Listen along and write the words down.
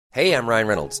Hey, I'm Ryan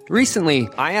Reynolds. Recently,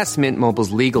 I asked Mint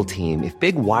Mobile's legal team if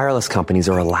big wireless companies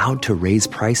are allowed to raise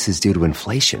prices due to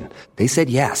inflation. They said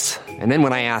yes. And then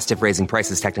when I asked if raising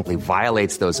prices technically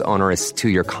violates those onerous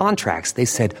two-year contracts, they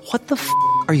said, "What the f***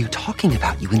 are you talking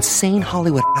about, you insane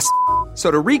Hollywood ass?" So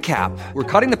to recap, we're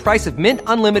cutting the price of Mint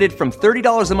Unlimited from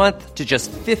 $30 a month to just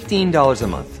 $15 a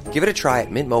month. Give it a try at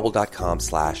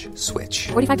mintmobile.com/switch.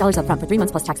 $45 up front for 3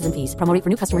 months plus taxes and fees. Promo rate for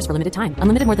new customers for limited time.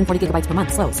 Unlimited more than 40 gigabytes per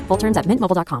month. Slows full terms at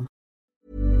mintmobile.com.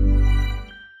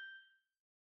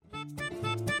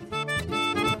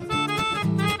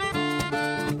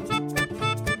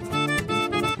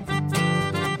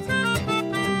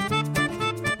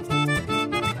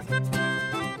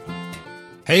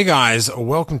 Hey guys,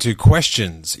 welcome to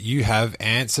Questions You Have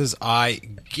Answers I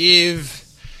Give.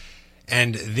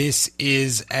 And this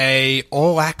is a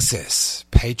all-access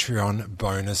Patreon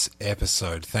bonus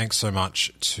episode. Thanks so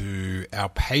much to our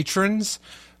patrons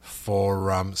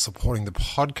for supporting the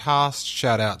podcast.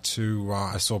 Shout out to,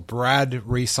 I saw Brad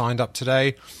re-signed up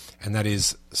today, and that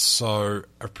is so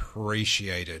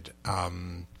appreciated.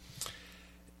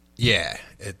 Yeah,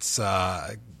 it's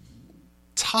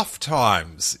tough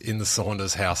times in the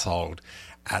Saunders household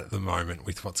at the moment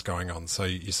with what's going on. So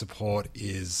your support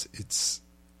is, it's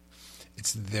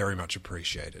very much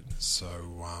appreciated.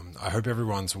 So I hope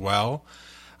everyone's well.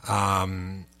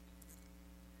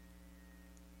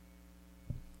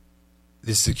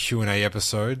 This is a Q&A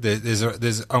episode.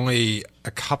 There's only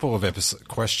a couple of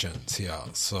questions here.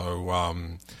 So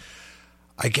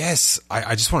I guess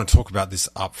I just want to talk about this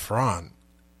up front,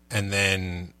 and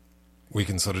then we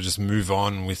can sort of just move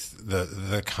on with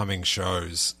the coming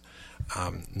shows,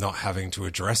 not having to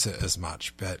address it as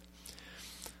much. But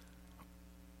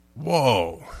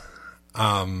whoa,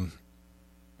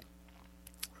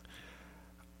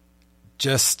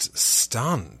 just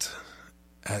stunned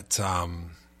at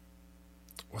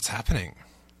what's happening.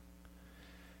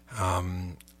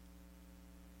 I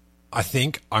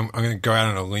think I'm going to go out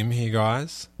on a limb here,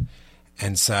 guys,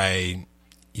 and say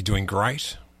you're doing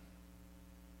great,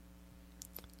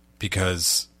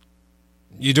 because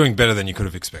you're doing better than you could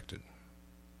have expected.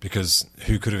 Because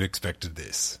who could have expected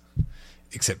this,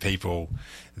 except people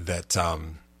that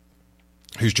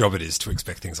whose job it is to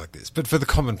expect things like this. But for the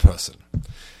common person,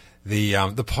 the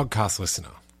podcast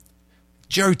listener,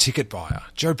 Joe ticket buyer,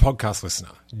 Joe podcast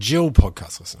listener, Jill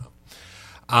podcast listener,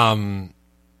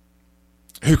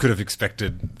 who could have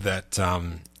expected that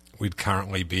we'd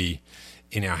currently be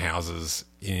in our houses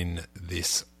in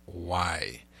this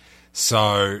way?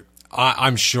 So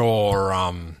I'm sure,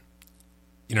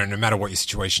 no matter what your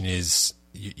situation is,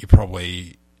 you're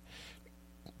probably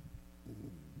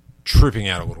tripping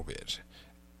out a little bit.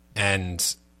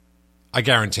 And I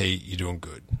guarantee you're doing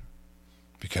good,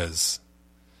 because,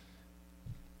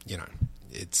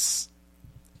 it's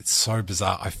so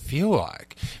bizarre. I feel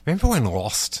like, remember when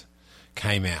Lost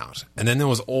came out, and then there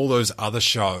was all those other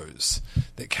shows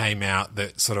that came out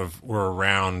that sort of were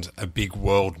around a big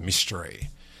world mystery,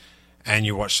 and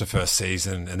you watched the first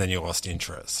season and then you lost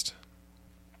interest?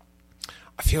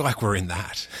 I feel like we're in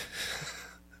that.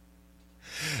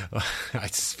 I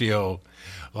just feel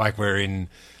like we're in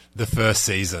the first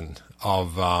season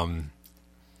of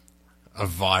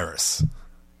Virus,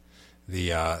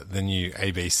 the new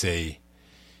ABC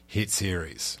hit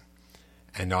series,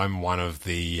 and I'm one of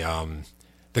the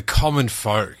common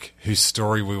folk whose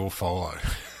story we will follow.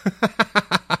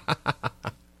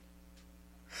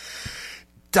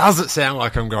 Does it sound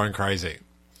like I'm going crazy?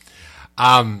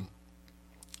 So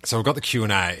we've got the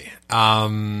Q&A.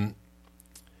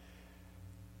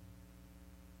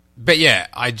 But yeah,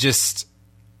 I guess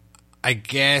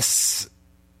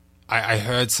I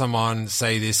heard someone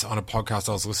say this on a podcast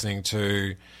I was listening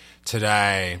to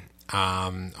today,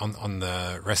 on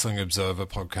the Wrestling Observer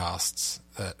podcasts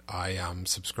that I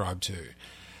subscribe to.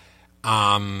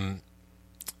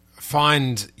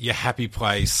 Find your happy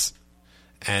place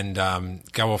and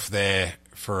go off there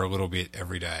for a little bit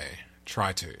every day.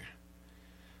 Try to.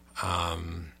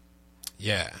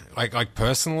 Yeah, like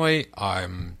personally,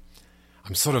 I'm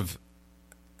sort of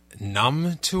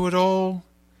numb to it all,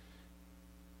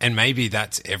 and maybe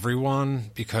that's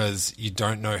everyone, because you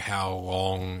don't know how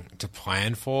long to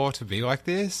plan for to be like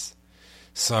this.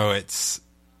 So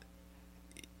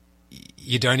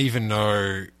you don't even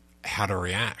know how to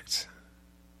react.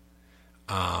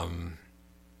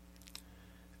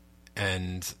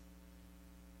 And,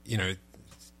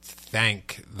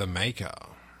 thank the maker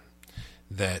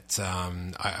that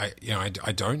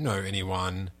I don't know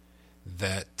anyone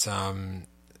that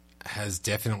has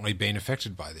definitely been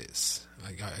affected by this.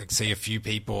 I see a few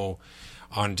people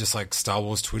on just like Star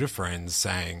Wars Twitter friends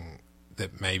saying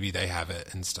that maybe they have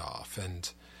it and stuff.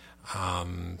 And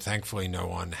thankfully no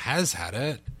one has had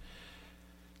it.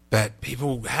 But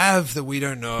people have that we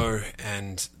don't know,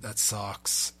 and that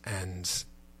sucks. And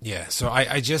yeah, so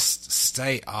I just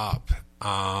stay up,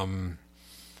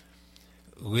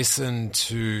 listen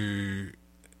to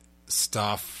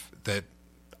stuff that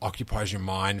occupies your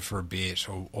mind for a bit,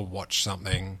 or watch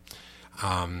something.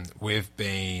 We've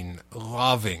been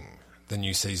loving the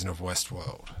new season of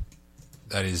Westworld.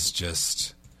 That is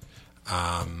just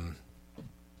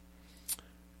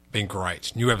been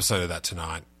great. New episode of that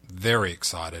tonight. Very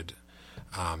excited.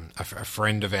 A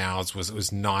friend of ours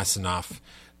was nice enough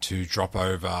to drop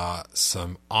over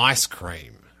some ice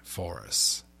cream for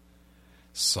us.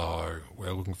 So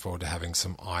we're looking forward to having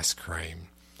some ice cream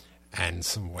and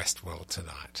some Westworld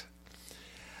tonight.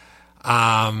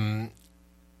 And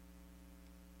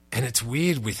it's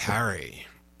weird with Harry,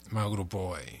 my little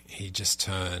boy. He just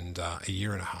turned a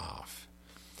year and a half.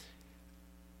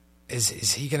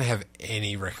 Is he going to have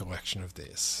any recollection of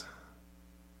this?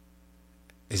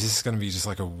 Is this going to be just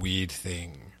like a weird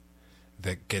thing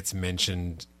that gets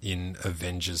mentioned in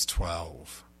Avengers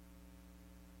 12?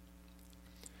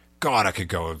 God, I could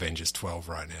go Avengers 12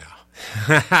 right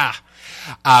now.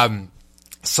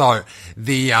 So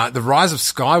the Rise of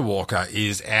Skywalker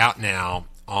is out now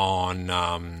on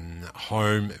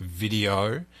home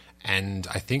video, and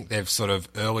I think they've sort of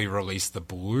early released the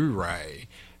Blu-ray.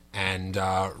 And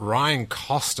Ryan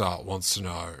Costa wants to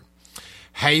know,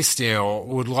 hey, Steele,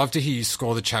 would love to hear you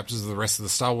score the chapters of the rest of the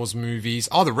Star Wars movies.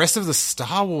 Oh, the rest of the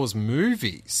Star Wars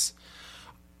movies.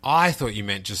 I thought you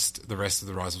meant just the rest of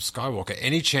the Rise of Skywalker.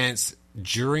 Any chance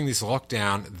during this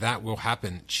lockdown that will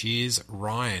happen? Cheers,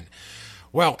 Ryan.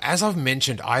 Well, as I've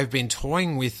mentioned, I've been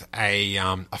toying with a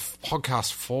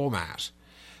podcast format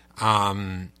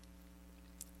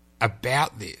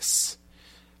about this.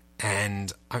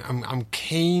 And I'm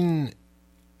keen.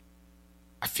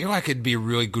 I feel like it'd be a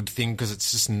really good thing because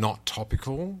it's just not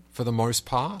topical for the most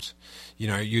part. You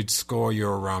know, you'd score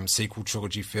your sequel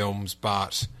trilogy films,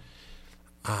 but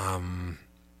I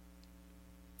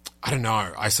don't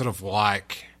know. I sort of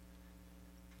like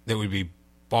that we'd be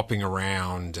bopping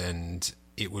around and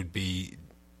it would be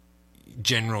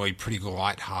generally pretty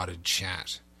light-hearted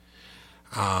chat.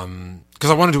 Because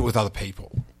I want to do it with other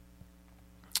people.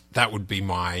 That would be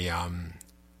my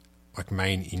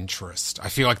main interest. I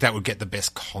feel like that would get the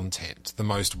best content, the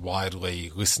most widely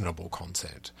listenable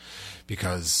content,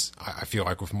 because I feel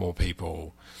like with more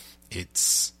people,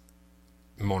 it's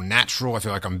more natural. I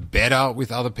feel like I'm better with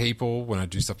other people. When I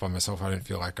do stuff by myself, I don't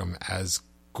feel like I'm as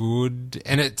good,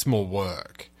 and it's more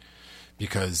work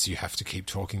because you have to keep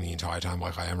talking the entire time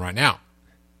like I am right now.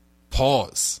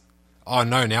 Pause. Oh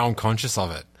no, now I'm conscious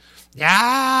of it.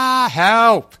 Yeah,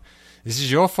 help. This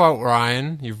is your fault,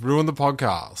 Ryan. You've ruined the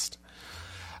podcast.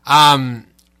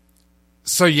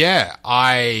 So yeah,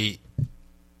 I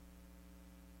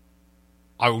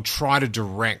will try to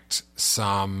direct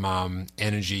some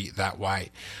energy that way.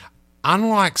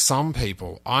 Unlike some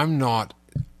people, I've not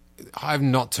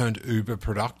turned uber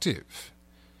productive,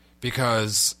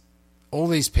 because all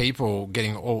these people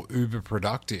getting all uber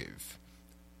productive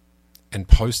and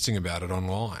posting about it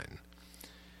online,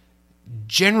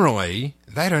 generally,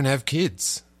 they don't have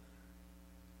kids.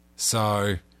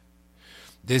 So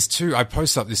there's two. I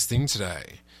posted up this thing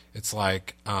today. It's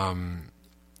like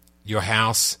your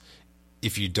house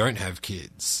if you don't have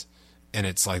kids. And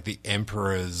it's like the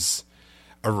Emperor's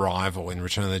arrival in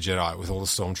Return of the Jedi with all the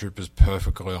stormtroopers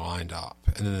perfectly lined up.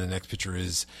 And then the next picture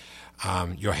is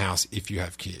your house if you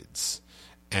have kids.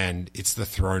 And it's the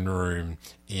throne room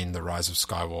in The Rise of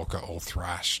Skywalker all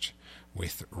thrashed,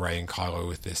 with Rey and Kylo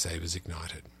with their sabers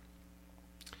ignited.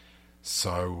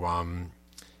 So,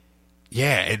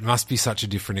 yeah, it must be such a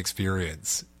different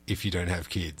experience if you don't have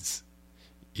kids.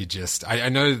 You just... I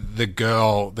know the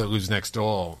girl that lives next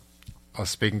door, I was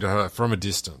speaking to her from a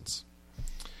distance,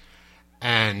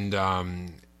 and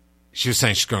she was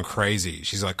saying she's gone crazy.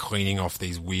 She's like cleaning off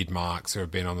these weird marks that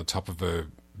have been on the top of her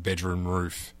bedroom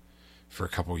roof for a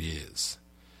couple of years.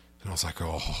 And I was like,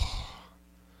 oh...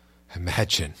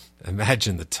 Imagine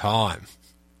the time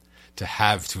to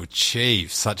have to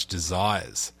achieve such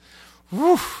desires.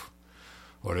 Woo!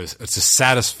 Or it's to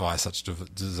satisfy such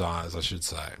desires, I should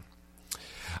say.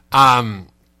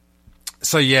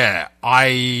 So yeah,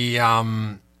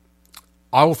 I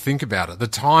will think about it. The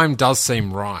time does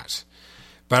seem right,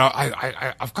 but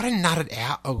I've got to nut it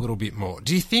out a little bit more.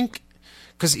 Do you think?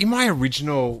 Because in my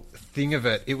original thing of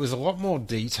it, it was a lot more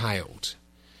detailed.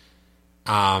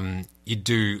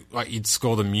 You'd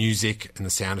score the music and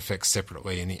the sound effects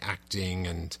separately and the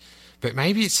acting, but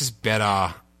maybe it's just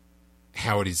better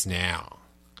how it is now.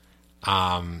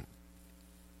 maybe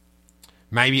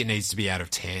it needs to be out of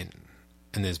 10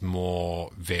 and there's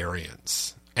more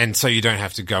variance. And so you don't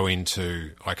have to go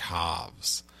into like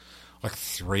halves, like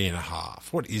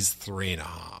 3.5. What is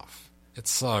 3.5?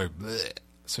 It's so, bleh,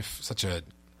 such a,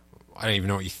 I don't even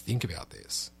know what you think about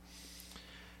this.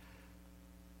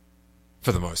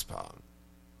 For the most part.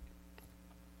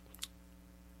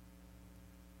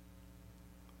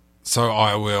 So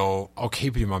I'll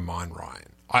keep it in my mind, Ryan.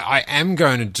 I am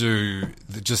going to do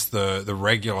the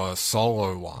regular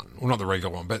solo one. Well, not the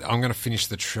regular one, but I'm going to finish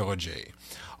the trilogy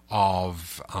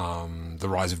of The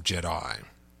Rise of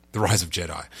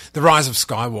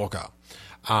Skywalker.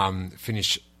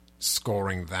 Finish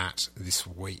scoring that this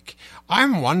week.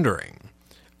 I'm wondering,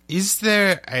 is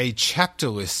there a chapter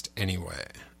list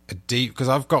anywhere? Because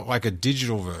I've got like a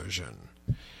digital version.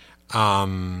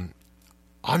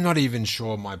 I'm not even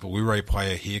sure my Blu-ray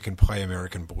player here can play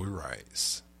American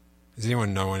Blu-rays. Does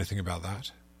anyone know anything about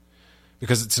that?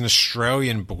 Because it's an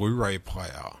Australian Blu-ray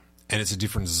player and it's a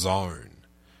different zone.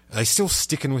 Are they still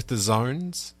sticking with the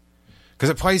zones? Because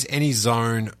it plays any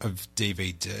zone of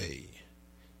DVD.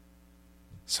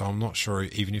 So I'm not sure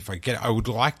even if I get it. I would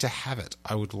like to have it.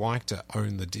 I would like to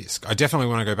own the disc. I definitely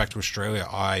want to go back to Australia.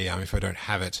 If I don't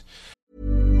have it.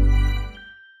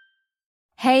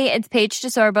 Hey, it's Paige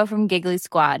DeSorbo from Giggly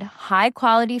Squad. High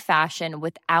quality fashion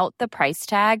without the price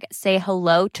tag. Say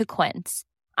hello to Quince.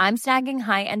 I'm snagging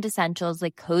high-end essentials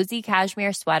like cozy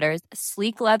cashmere sweaters,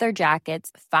 sleek leather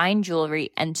jackets, fine jewelry,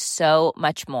 and so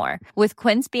much more. With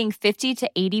Quince being 50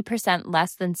 to 80%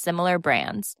 less than similar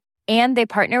brands. And they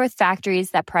partner with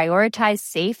factories that prioritize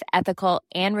safe, ethical,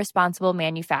 and responsible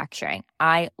manufacturing.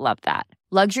 I love that.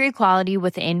 Luxury quality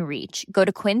within reach. Go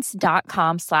to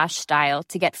quince.com/style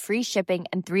to get free shipping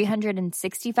and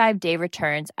 365-day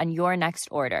returns on your next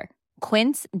order.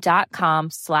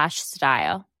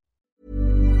 Quince.com/style.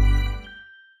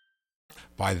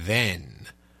 By then,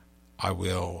 I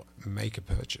will make a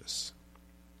purchase.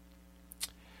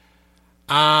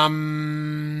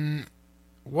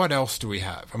 What else do we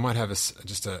have? I might have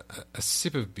just a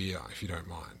sip of beer, if you don't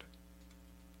mind.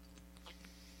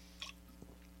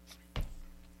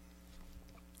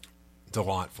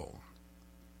 Delightful.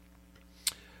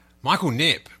 Michael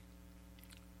Knipp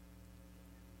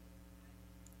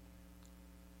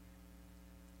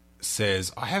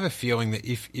says, I have a feeling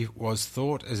if it was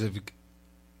thought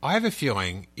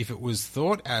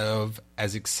of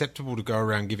as acceptable to go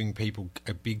around giving people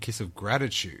a big kiss of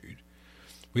gratitude,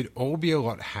 we'd all be a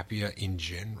lot happier in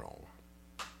general.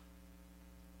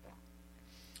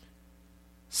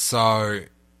 So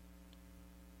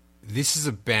this is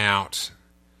about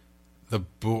the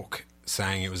book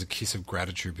saying it was a kiss of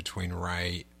gratitude between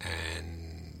Rey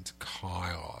and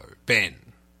Kylo. Ben.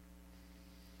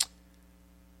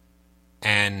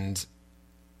 And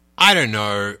I don't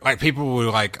know, like people were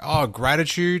like, oh,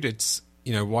 gratitude, it's,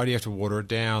 why do you have to water it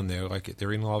down?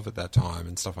 They're in love at that time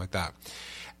and stuff like that.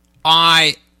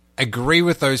 I agree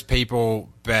with those people,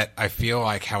 but I feel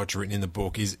like how it's written in the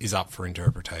book is up for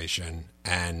interpretation,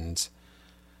 and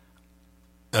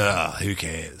who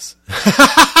cares?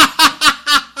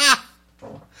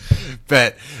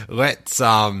 But let's,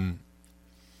 I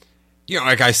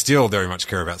still very much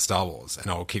care about Star Wars,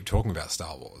 and I'll keep talking about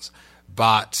Star Wars,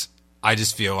 but I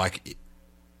just feel like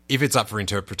if it's up for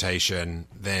interpretation,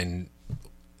 then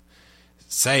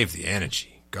save the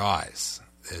energy, guys.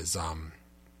 There's,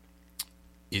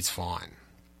 it's fine.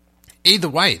 Either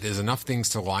way, there's enough things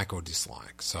to like or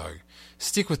dislike, so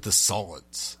stick with the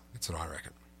solids. That's what I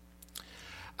reckon.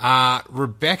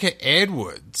 Rebecca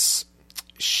Edwards,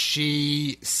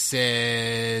 she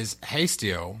says, hey,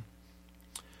 Steele,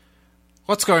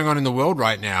 what's going on in the world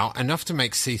right now? Enough to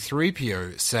make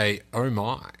C-3PO say, oh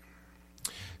my.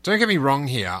 Don't get me wrong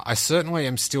here, I certainly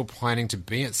am still planning to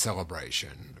be at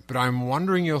Celebration, but I'm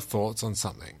wondering your thoughts on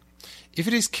something. If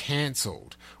it is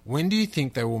cancelled, when do you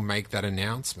think they will make that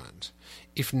announcement?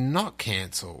 If not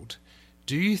cancelled,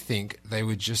 do you think they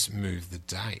would just move the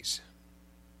date?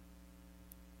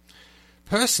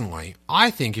 Personally, I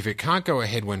think if it can't go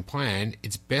ahead when planned,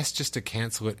 it's best just to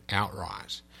cancel it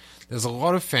outright. There's a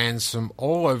lot of fans from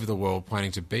all over the world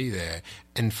planning to be there,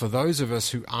 and for those of us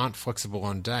who aren't flexible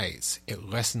on dates, it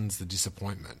lessens the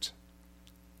disappointment.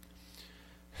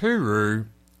 Hooroo,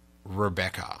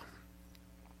 Rebecca.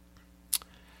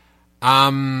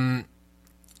 Who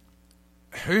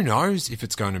knows if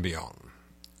it's going to be on?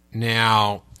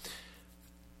 Now,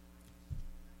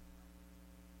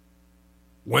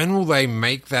 when will they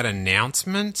make that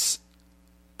announcement?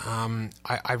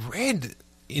 I read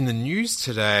in the news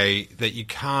today that you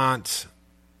can't...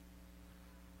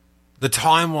 The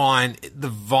timeline, the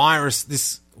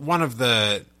virus, one of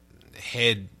the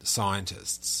head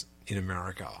scientists in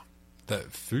America, the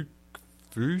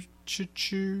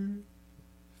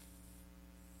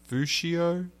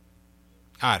Fushio?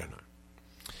 I don't know.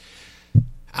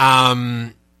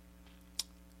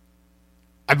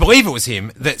 I believe it was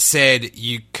him that said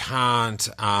you can't...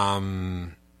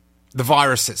 the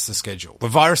virus sets the schedule. The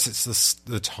virus sets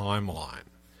the timeline.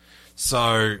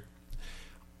 So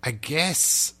I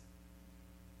guess...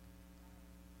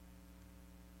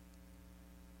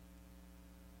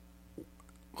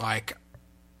 like,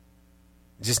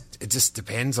 it just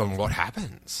depends on what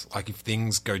happens. Like, if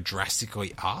things go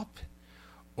drastically up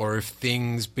or if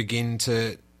things begin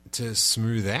to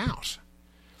smooth out.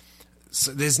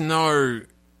 So there's no...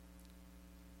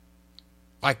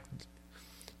 Like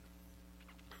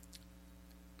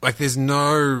there's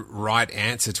no right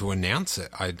answer to announce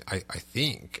it, I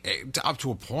think. Up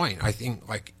to a point. I think,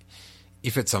 like,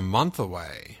 if it's a month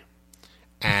away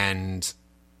and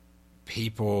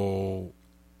people...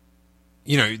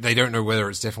 they don't know whether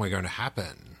it's definitely going to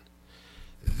happen,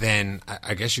 then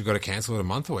I guess you've got to cancel it a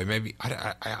month away. Maybe,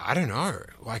 I don't know.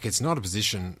 Like, it's not a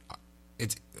position,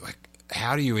 it's like,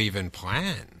 how do you even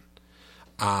plan?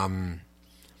 I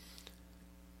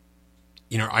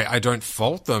don't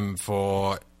fault them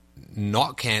for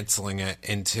not cancelling it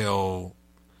until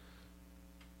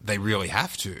they really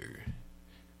have to,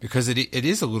 because it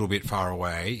is a little bit far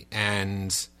away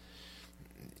and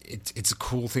it's a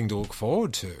cool thing to look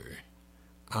forward to.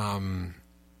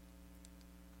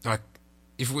 Like,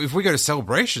 if we go to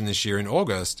Celebration this year in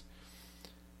August,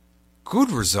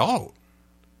 good result,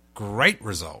 great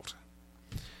result.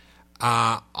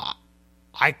 I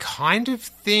kind of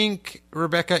think,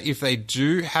 Rebecca, if they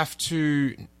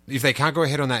can't go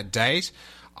ahead on that date,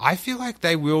 I feel like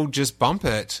they will just bump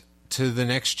it to the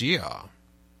next year.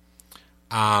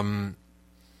 And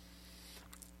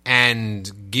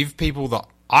give people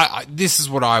this is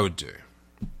what I would do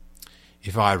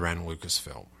if I ran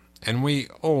Lucasfilm. And we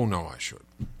all know I should.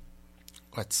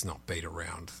 Let's not beat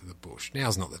around the bush.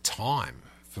 Now's not the time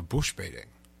for bush beating.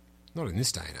 Not in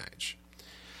this day and age.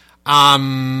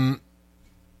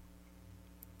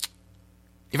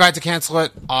 If I had to cancel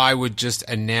it, I would just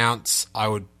announce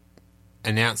the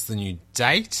new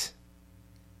date.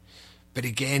 But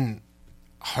again,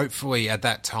 hopefully at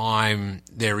that time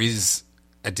there is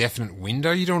a definite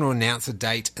window. You don't want to announce a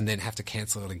date and then have to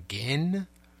cancel it again.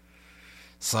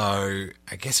 So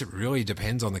I guess it really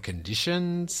depends on the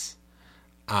conditions.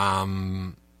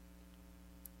 But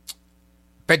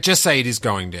just say it is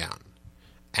going down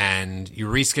and you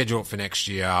reschedule it for next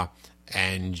year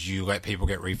and you let people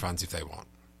get refunds if they want.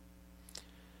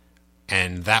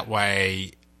 And that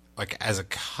way, like, as a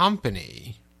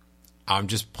company, I'm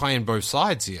just playing both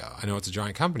sides here. I know it's a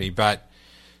giant company, but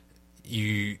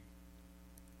I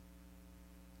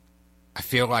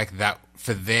feel like that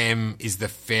for them is the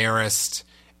fairest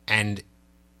and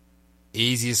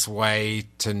easiest way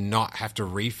to not have to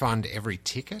refund every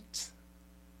ticket.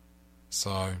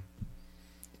 So,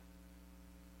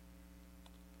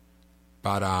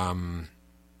 but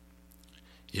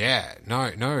yeah,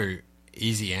 no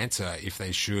easy answer if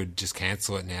they should just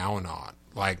cancel it now or not.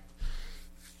 Like,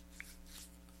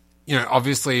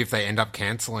 obviously if they end up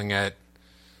cancelling it,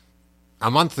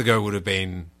 a month ago would have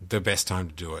been the best time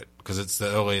to do it because it's the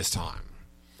earliest time.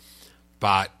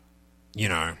 But,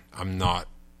 I'm not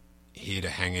here to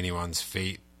hang anyone's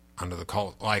feet under the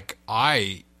collar. Like,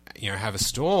 I, have a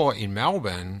store in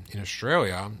Melbourne, in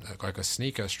Australia, like a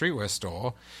sneaker streetwear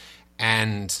store,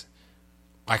 and,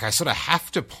 like, I sort of have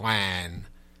to plan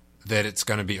that it's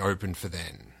going to be open for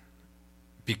then,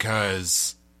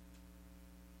 because,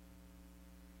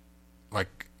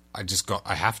 like, I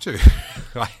have to,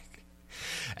 like,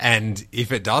 and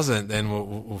if it doesn't, then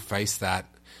we'll face that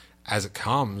as it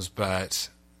comes. But,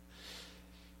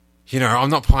 I'm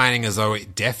not planning as though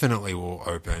it definitely will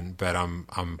open, but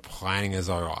I'm planning as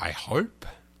though I hope.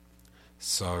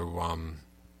 So,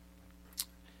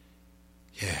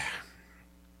 yeah,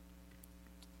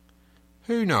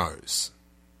 who knows?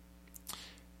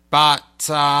 But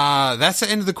that's the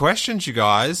end of the questions, you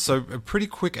guys. So a pretty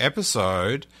quick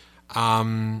episode.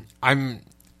 I'm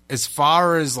as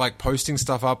far as like posting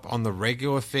stuff up on the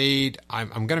regular feed,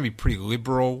 I'm going to be pretty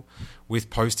liberal with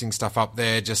posting stuff up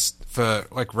there just for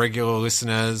like regular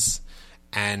listeners,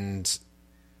 and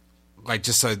like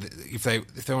just so that if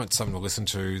they want something to listen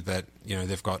to, that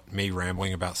they've got me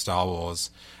rambling about Star Wars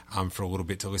for a little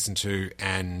bit to listen to,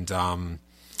 and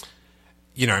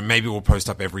maybe we'll post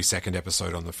up every second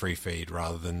episode on the free feed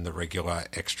rather than the regular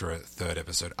extra third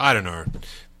episode. I don't know.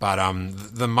 But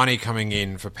the money coming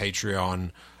in for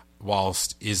Patreon,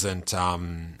 whilst isn't,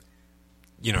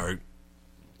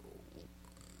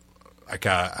 like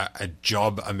a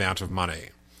job amount of money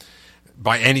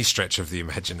by any stretch of the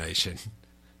imagination.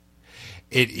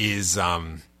 It is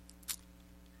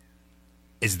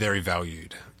very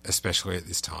valued, especially at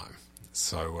this time.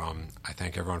 So I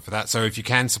thank everyone for that. So if you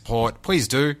can support, please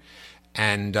do.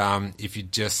 And if you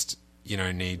just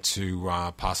need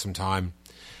to pass some time,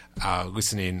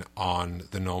 listen in on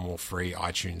the normal free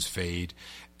iTunes feed,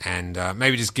 and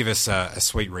maybe just give us a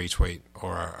sweet retweet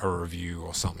or a review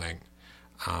or something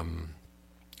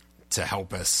to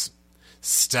help us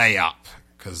stay up,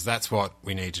 because that's what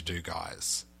we need to do,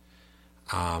 guys.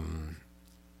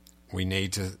 We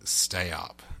need to stay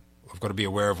up. We've got to be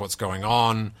aware of what's going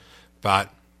on, but,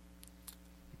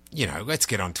 let's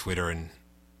get on Twitter and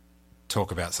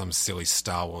talk about some silly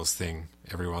Star Wars thing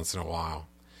every once in a while.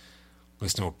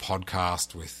 Listen to a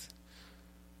podcast with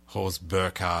Horst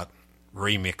Burkhardt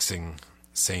remixing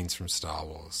scenes from Star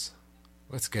Wars.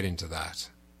 Let's get into that.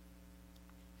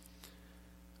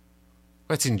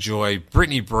 Let's enjoy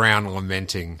Brittany Brown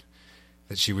lamenting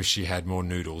that she wished she had more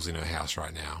noodles in her house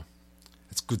right now.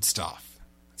 It's good stuff.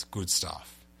 It's good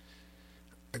stuff.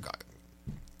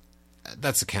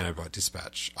 That's the Canterbury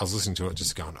Dispatch. I was listening to it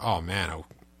just going, oh man, I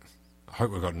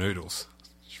hope we've got noodles.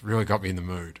 It's really got me in the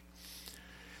mood.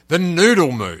 The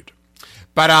noodle mood.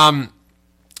 But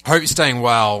hope you're staying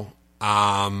well.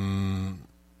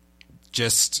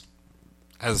 Just,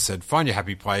 as I said, find your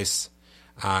happy place.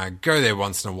 Go there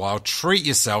once in a while. Treat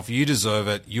yourself. You deserve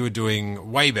it. You are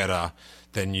doing way better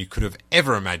than you could have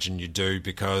ever imagined you'd do,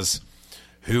 because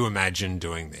who imagined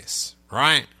doing this,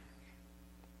 right?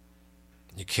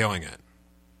 You're killing it.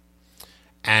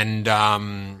 And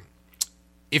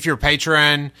if you're a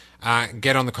patron,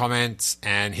 get on the comments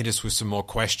and hit us with some more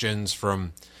questions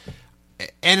from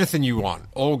anything you want.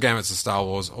 All gamuts of Star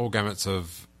Wars, all gamuts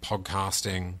of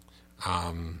podcasting,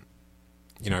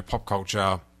 pop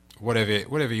culture,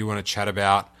 whatever you want to chat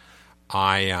about.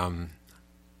 I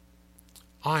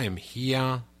am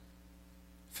here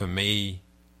for me,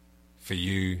 for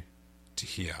you to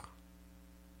hear.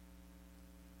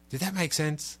 Did that make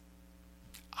sense?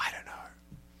 I don't know.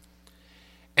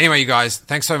 Anyway, you guys,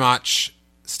 thanks so much.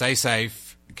 Stay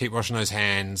safe. Keep washing those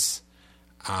hands.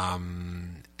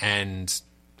 And,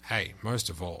 hey, most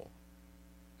of all,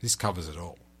 this covers it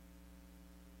all.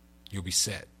 You'll be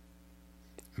set.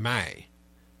 May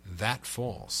that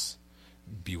force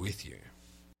be with you.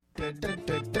 That's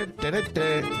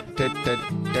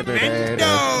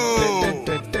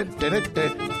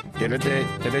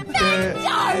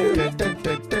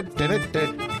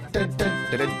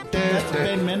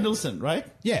Ben Mendelsohn, right?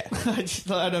 Yeah.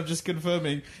 I'm just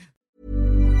confirming.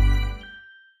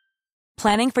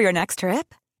 Planning for your next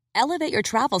trip? Elevate your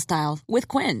travel style with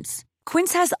Quince.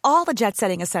 Quince has all the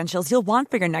jet-setting essentials you'll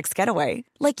want for your next getaway,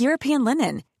 like European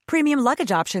linen, premium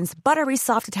luggage options, buttery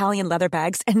soft Italian leather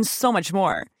bags, and so much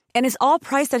more. And is all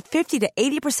priced at 50 to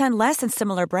 80% less than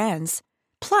similar brands.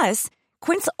 Plus,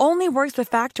 Quince only works with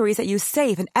factories that use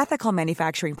safe and ethical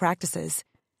manufacturing practices.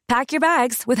 Pack your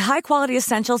bags with high-quality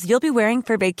essentials you'll be wearing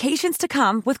for vacations to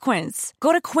come with Quince.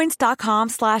 Go to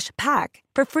quince.com/pack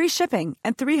for free shipping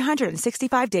and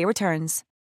 365-day returns.